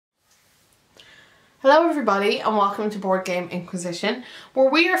Hello everybody and welcome to Board Game Inquisition, where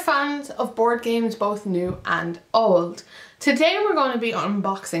we are fans of board games both new and old. Today we're going to be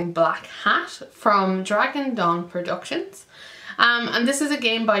unboxing Black Hat from Dragon Dawn Productions. And this is a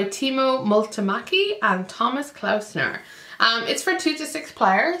game by Timo Multimaki and Thomas Klausner. It's for 2 to 6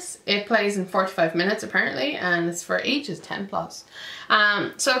 players. It plays in 45 minutes apparently, and it's for ages 10 plus.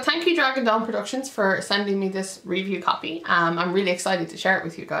 So thank you Dragon Dawn Productions for sending me this review copy. I'm really excited to share it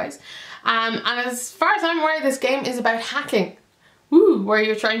with you guys. And as far as I'm aware, this game is about hacking. Woo, where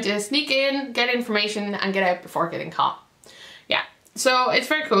you're trying to sneak in, get information and get out before getting caught. Yeah, so it's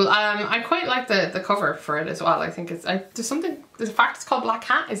very cool. I quite like the cover for it as well. I think it's, the fact it's called Black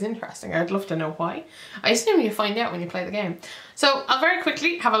Hat is interesting. I'd love to know why. I assume you find out when you play the game. So I'll very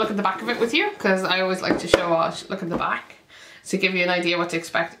quickly have a look at the back of it with you, because I always like to look at the back to give you an idea what to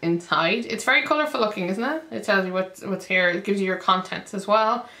expect inside. It's very colourful looking, isn't it? It tells you what's here. It gives you your contents as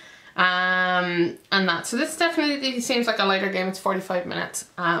well. And that. So this definitely seems like a lighter game. It's 45 minutes.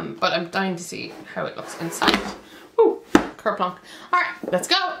 But I'm dying to see how it looks inside. Woo! Kerplunk. Alright, let's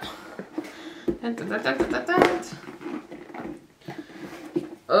go! Dun, dun, dun, dun, dun, dun, dun.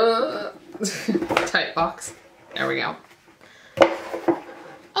 Tight box. There we go.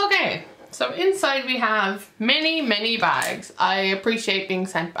 Okay, so inside we have many bags. I appreciate being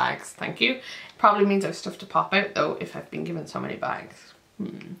sent bags, thank you. It probably means I have stuff to pop out though if I've been given so many bags.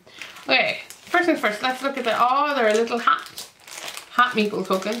 Okay, first things first, let's look at there are little hat meeple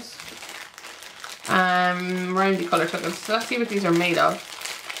tokens. Roundy colour tokens. So let's see what these are made of.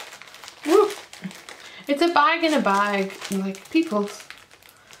 Woo! It's a bag in a bag, like people's.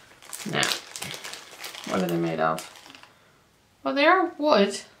 Now, what are they made of? Well, they are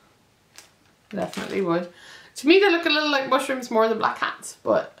wood. Definitely wood. To me, they look a little like mushrooms more than black hats,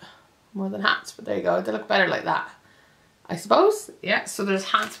 but more than hats. But there you go. They look better like that, I suppose. Yeah. So there's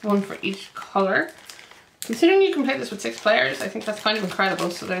hats, one for each color. Considering you can play this with 6 players, I think that's kind of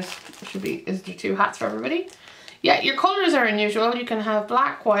incredible. So is there 2 hats for everybody? Yeah. Your colors are unusual. You can have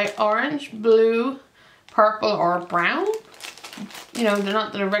black, white, orange, blue, purple, or brown. You know, they're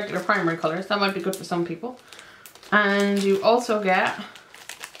not the regular primary colors. That might be good for some people. And you also get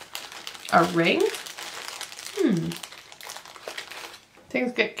a ring.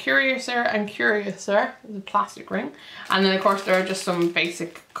 Things get curiouser and curiouser. There's a plastic ring. And then of course there are just some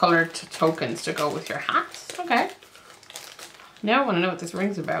basic coloured tokens to go with your hats. Okay. Now I want to know what this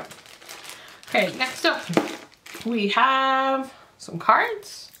ring's about. Okay, next up we have some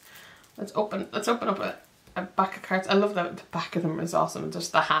cards. Let's open up a back of cards. I love that the back of them is awesome.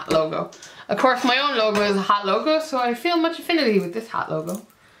 Just the hat logo. Of course my own logo is a hat logo, so I feel much affinity with this hat logo.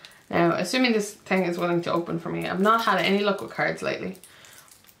 Now, assuming this thing is willing to open for me, I've not had any luck with cards lately.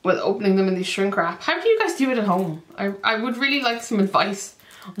 With opening them in these shrink wrap. How do you guys do it at home? I would really like some advice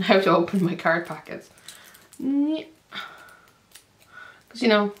on how to open my card packets. Because you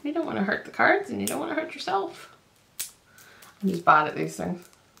know, you don't want to hurt the cards and you don't want to hurt yourself. I'm just bad at these things.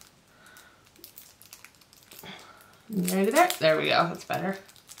 Nearly there. There we go. That's better.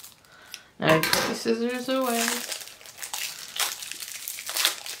 Now put the scissors away.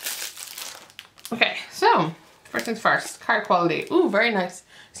 Okay, so first things first. Card quality. Ooh, very nice.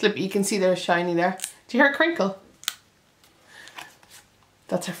 Slippy. You can see they're shiny there. Do you hear a crinkle?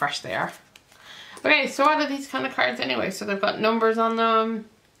 That's how fresh they are. Okay, so what are these kind of cards anyway? So they've got numbers on them.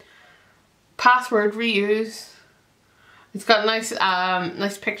 Password reuse. It's got nice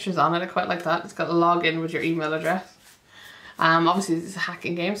nice pictures on it. I quite like that. It's got a login with your email address. Obviously this is a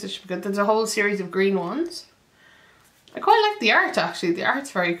hacking game, so it should be good. There's a whole series of green ones. I quite like the art actually. The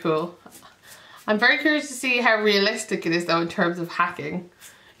art's very cool. I'm very curious to see how realistic it is though in terms of hacking.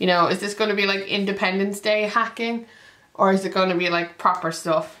 You know, is this going to be like Independence Day hacking? Or is it going to be like proper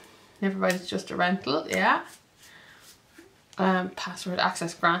stuff? Never mind, it's just a rental, yeah. Password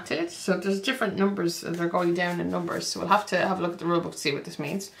access granted. So there's different numbers, they're going down in numbers. So we'll have to have a look at the rulebook to see what this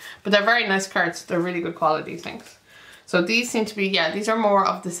means. But they're very nice cards, they're really good quality things. So these seem to be, yeah, these are more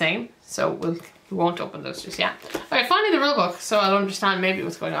of the same. So we won't open those just yet. Okay, finally the rulebook, so I'll understand maybe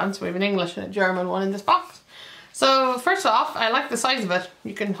what's going on. So we have an English and a German one in this box. So first off, I like the size of it.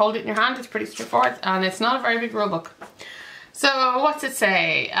 You can hold it in your hand, it's pretty straightforward, and it's not a very big rulebook. So what's it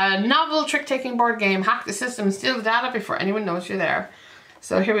say? A novel trick-taking board game. Hack the system, steal the data before anyone knows you're there.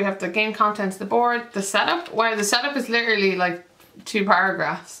 So here we have the game contents, the board, the setup. Wow, the setup is literally like 2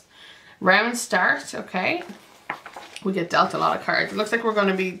 paragraphs. Round start, okay. We get dealt a lot of cards. It looks like we're going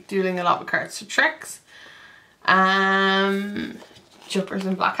to be dealing a lot with cards. So tricks, jokers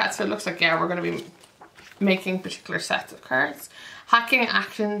and black hats. So it looks like, yeah, we're going to be making particular sets of cards. Hacking,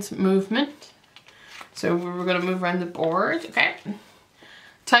 actions, movement. So we're going to move around the board, okay.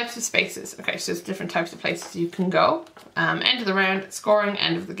 Types of spaces. Okay, so there's different types of places you can go. End of the round, scoring,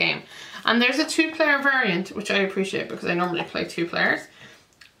 end of the game. And there's a 2-player variant, which I appreciate because I normally play 2 players.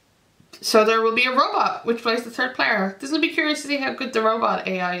 So there will be a robot which plays the 3rd player. This will be curious to see how good the robot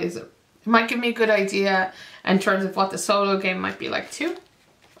AI is. It might give me a good idea in terms of what the solo game might be like too.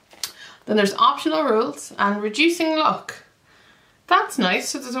 Then there's optional rules and reducing luck. That's nice,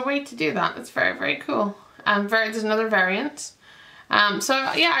 so there's a way to do that. That's very, very cool. There's another variant. So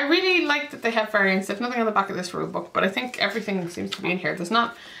yeah, I really like that they have variants. There's nothing on the back of this rule book, but I think everything seems to be in here. This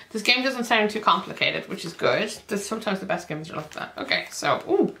game doesn't sound too complicated, which is good. Sometimes the best games are like that. Okay, so,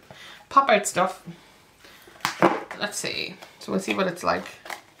 ooh, pop out stuff. Let's see. So we'll see what it's like.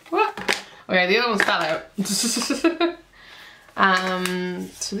 What? Okay, the other ones fell out.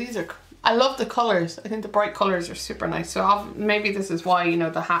 So these are, I love the colours. I think the bright colours are super nice. So maybe this is why, you know,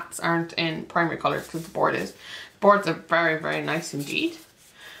 the hats aren't in primary colours, because the board is. The boards are very, very nice indeed.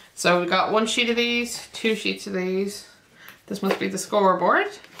 So we've got 1 sheet of these, 2 sheets of these. This must be the scoreboard.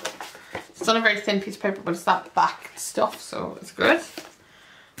 It's on a very thin piece of paper, but it's that back stuff, so it's good.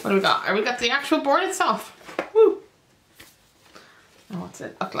 What do we got? We got the actual board itself. Woo! And what's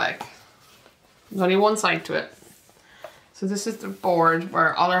it look like? There's only one side to it. So this is the board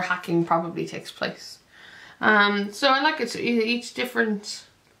where all our hacking probably takes place. So I like it. So each different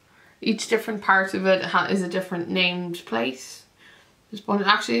part of it is a different named place.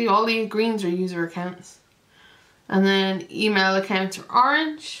 Actually, all the greens are user accounts. And then email accounts are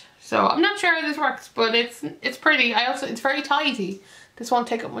orange. So I'm not sure how this works, but it's pretty. It's very tidy. This won't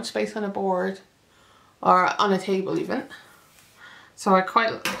take up much space on a board or on a table even. So I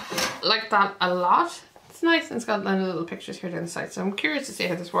quite like that a lot. It's nice, and it's got little pictures here down the side. So I'm curious to see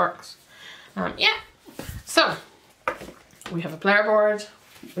how this works. Yeah. So we have a player board.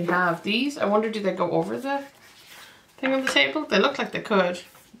 We have these. I wonder, do they go over the thing on the table? They look like they could.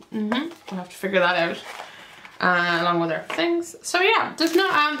 We'll have to figure that out. Along with our things. So yeah, there's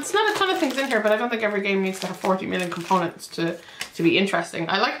not it's not a ton of things in here, but I don't think every game needs to have 40 million components to be interesting.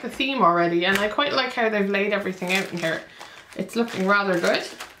 I like the theme already, and I quite like how they've laid everything out in here. It's looking rather good.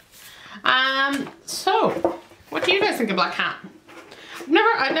 So what do you guys think of Black Hat?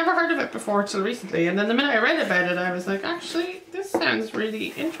 I'd never heard of it before till recently, and then the minute I read about it, I was like, actually, this sounds really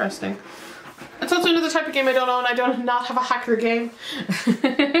interesting. It's also another type of game I don't own. I do not have a hacker game.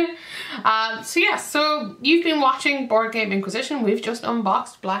 So yeah, so you've been watching Board Game Inquisition. We've just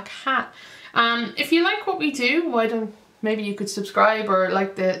unboxed Black Hat. If you like what we do, maybe you could subscribe or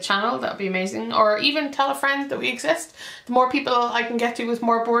like the channel. That would be amazing. Or even tell a friend that we exist. The more people I can get to with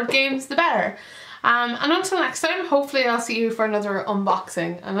more board games, the better. And until next time, hopefully I'll see you for another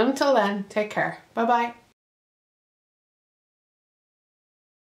unboxing. And until then, take care. Bye bye.